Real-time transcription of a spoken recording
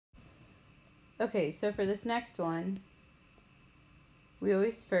Okay, so for this next one, we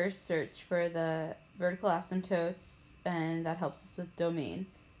always first search for the vertical asymptotes, and that helps us with domain,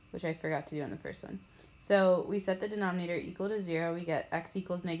 which I forgot to do on the first one. So we set the denominator equal to 0, we get x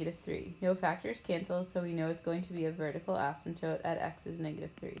equals -3. No factors cancel, so we know it's going to be a vertical asymptote at x is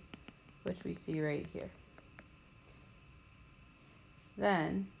 -3, which we see right here.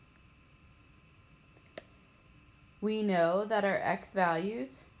 Then we know that our x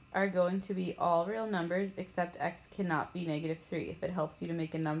values are going to be all real numbers except x cannot be -3. If it helps you to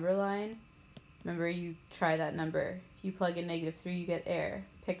make a number line, remember you try that number. If you plug in -3, you get error.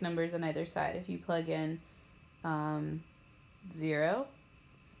 Pick numbers on either side. If you plug in 0,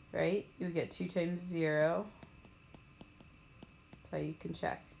 right, you would get 2 times 0. That's how you can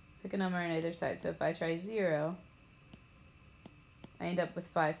check. Pick a number on either side. So if I try 0, I end up with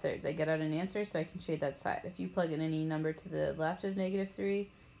 5/3. I get out an answer, so I can shade that side. If you plug in any number to the left of -3,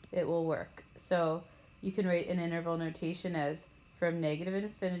 it will work. So you can write an interval notation as from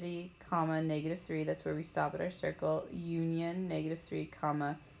 -infinity, comma, -3, that's where we stop at our circle, union, -3,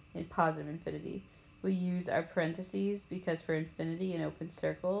 comma, in positive infinity. We use our parentheses because for infinity in open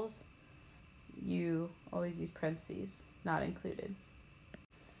circles, you always use parentheses, not included.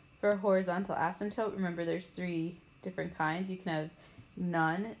 For a horizontal asymptote, remember there's 3 different kinds. You can have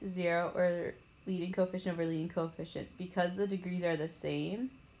none, 0, or leading coefficient over leading coefficient. Because the degrees are the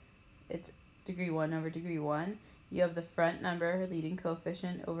same, it's degree 1 over degree 1. You have the front number, leading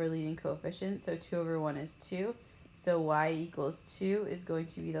coefficient over leading coefficient, so 2 over 1 is 2. So y equals 2 is going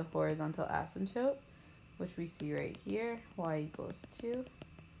to be the horizontal asymptote, which we see right here, y equals 2.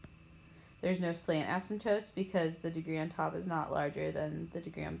 There's no slant asymptotes because the degree on top is not larger than the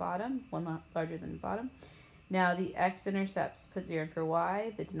degree on bottom, one larger than the bottom. Now the x-intercepts, put 0 in for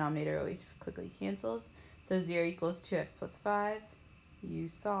y, the denominator always quickly cancels. So 0 equals 2x plus 5. You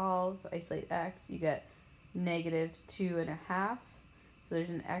solve, isolate x, you get -2.5. So there's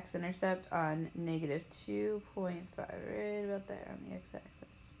an x-intercept on -2.5, right about there on the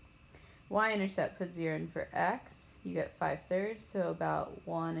x-axis. Y-intercept, put 0 in for x, you get 5/3, so about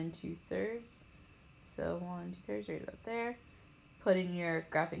 1 2/3. So 1 2/3 right about there. Put in your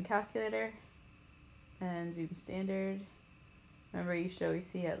graphing calculator and zoom standard. Remember, you should always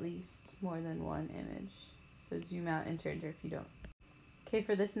see at least more than one image. So zoom out, enter if you don't. Okay,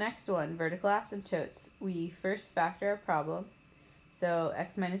 for this next one, vertical asymptotes, we first factor our problem. So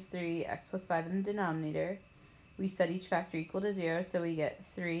x minus 3, x plus 5 in the denominator. We set each factor equal to 0, so we get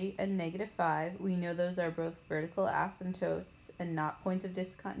 3 and -5. We know those are both vertical asymptotes and not points of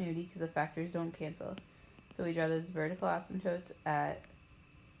discontinuity because the factors don't cancel. So we draw those vertical asymptotes at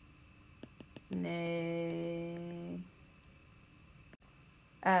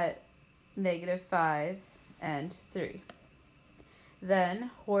 -5 and 3. Then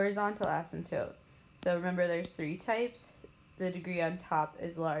horizontal asymptote. So remember there's 3 types. The degree on top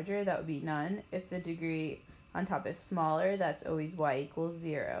is larger, that would be none. If the degree on top is smaller, that's always y equals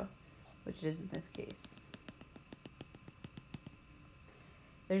 0, which it is in this case.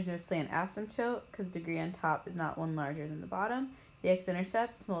 There's no slant asymptote because the degree on top is not one larger than the bottom. The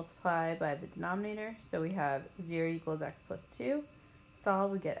x-intercepts multiply by the denominator, so we have 0 equals x plus 2.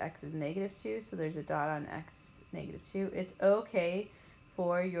 Solve, we get x is -2, so there's a dot on x -2. It's okay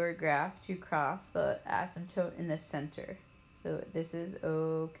for your graph to cross the asymptote in the center. So this is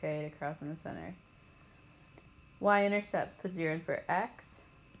okay to cross in the center. Y-intercepts, put 0 in for x,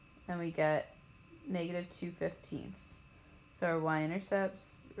 and we get -2/15. So our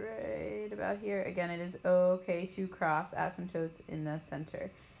y-intercepts right about here. Again, it is okay to cross asymptotes in the center.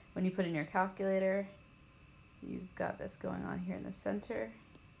 When you put in your calculator, you've got this going on here in the center,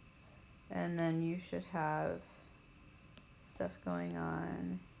 and then you should have stuff going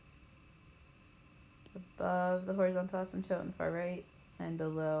on above the horizontal asymptote on the far right and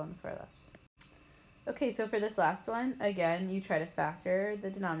below on the far left. Okay, so for this last one, again, you try to factor the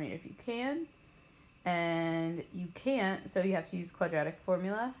denominator if you can, and you can't, so you have to use quadratic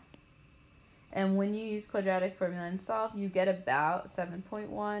formula. And when you use quadratic formula and solve, you get about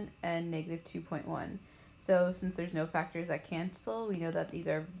 7.1 and -2.1. So since there's no factors that cancel, we know that these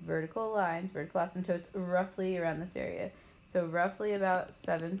are vertical lines, vertical asymptotes, roughly around this area. So roughly about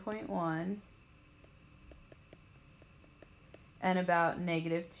 7.1 and about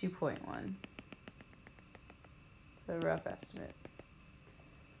 -2.1. So rough estimate.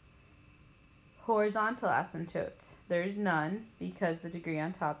 Horizontal asymptotes, there's none because the degree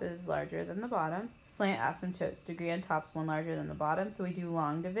on top is larger than the bottom. Slant asymptotes, degree on top is one larger than the bottom, so we do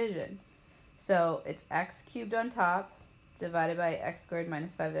long division. So it's x cubed on top divided by x squared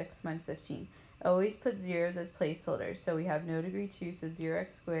minus 5x minus 15. Always put zeros as placeholders. So we have no degree 2, so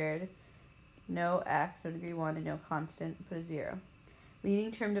 0x squared no x, no degree 1, and no constant, put a 0.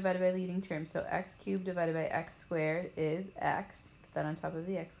 Leading term divided by leading term, so x cubed divided by x squared is x. Put that on top of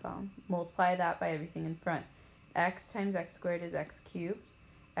the x column. Multiply that by everything in front. X times x squared is x cubed.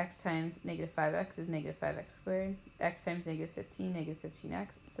 X times negative 5x is negative 5x squared. X times negative 15, negative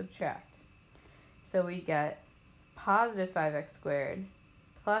 15x. Subtract. So we get positive 5x squared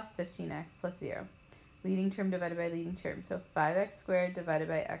plus 15x plus 0. Leading term divided by leading term. So 5x squared divided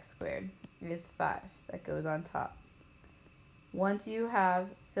by x squared is 5. That goes on top. Once you have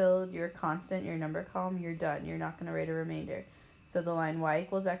filled your constant, your number column, you're done. You're not going to write a remainder. So the line y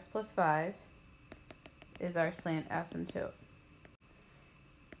equals x plus 5 is our slant asymptote.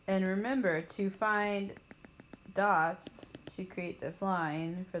 And remember, to find dots to create this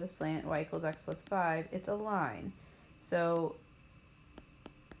line for the slant y equals x plus 5, it's a line. So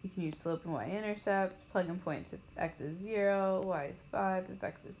you can use slope and y-intercept, plug in points if x is 0, y is 5, if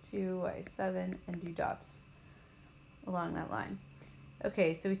x is 2, y is 7, and do dots along that line.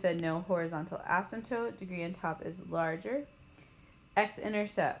 Okay, so we said no horizontal asymptote, degree on top is larger.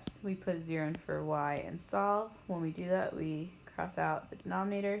 X-intercepts, we put 0 in for y and solve. When we do that, we cross out the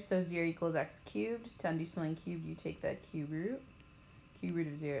denominator. So 0 equals x cubed. To undo something cubed, you take that cube root. Cube root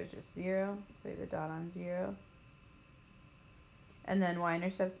of 0 is just 0, so we have a dot on 0. And then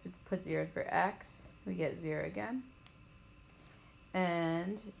y-intercept is put 0 in for x. We get 0 again.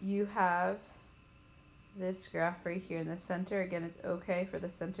 And you have this graph right here in the center. Again, it's okay for the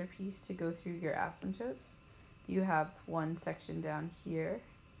centerpiece to go through your asymptotes. You have one section down here,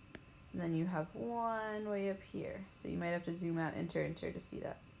 and then you have one way up here. So you might have to zoom out, enter to see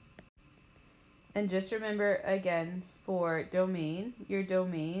that. And just remember, again, for domain, your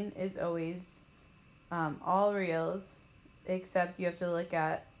domain is always all reals, except you have to look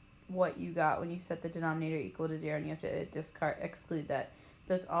at what you got when you set the denominator equal to 0, and you have to exclude that.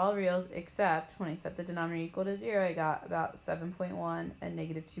 So it's all reals, except when I set the denominator equal to 0, I got about 7.1 and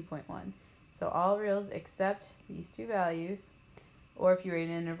negative 2.1. So all reals except these two values, or if you write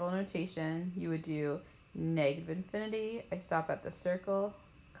an interval notation, you would do negative infinity, I stop at the circle,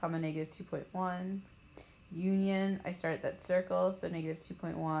 comma negative 2.1, union, I start at that circle, so negative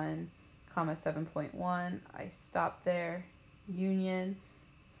 2.1, comma 7.1, I stop there, union,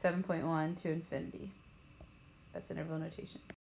 7.1 to infinity. That's interval notation.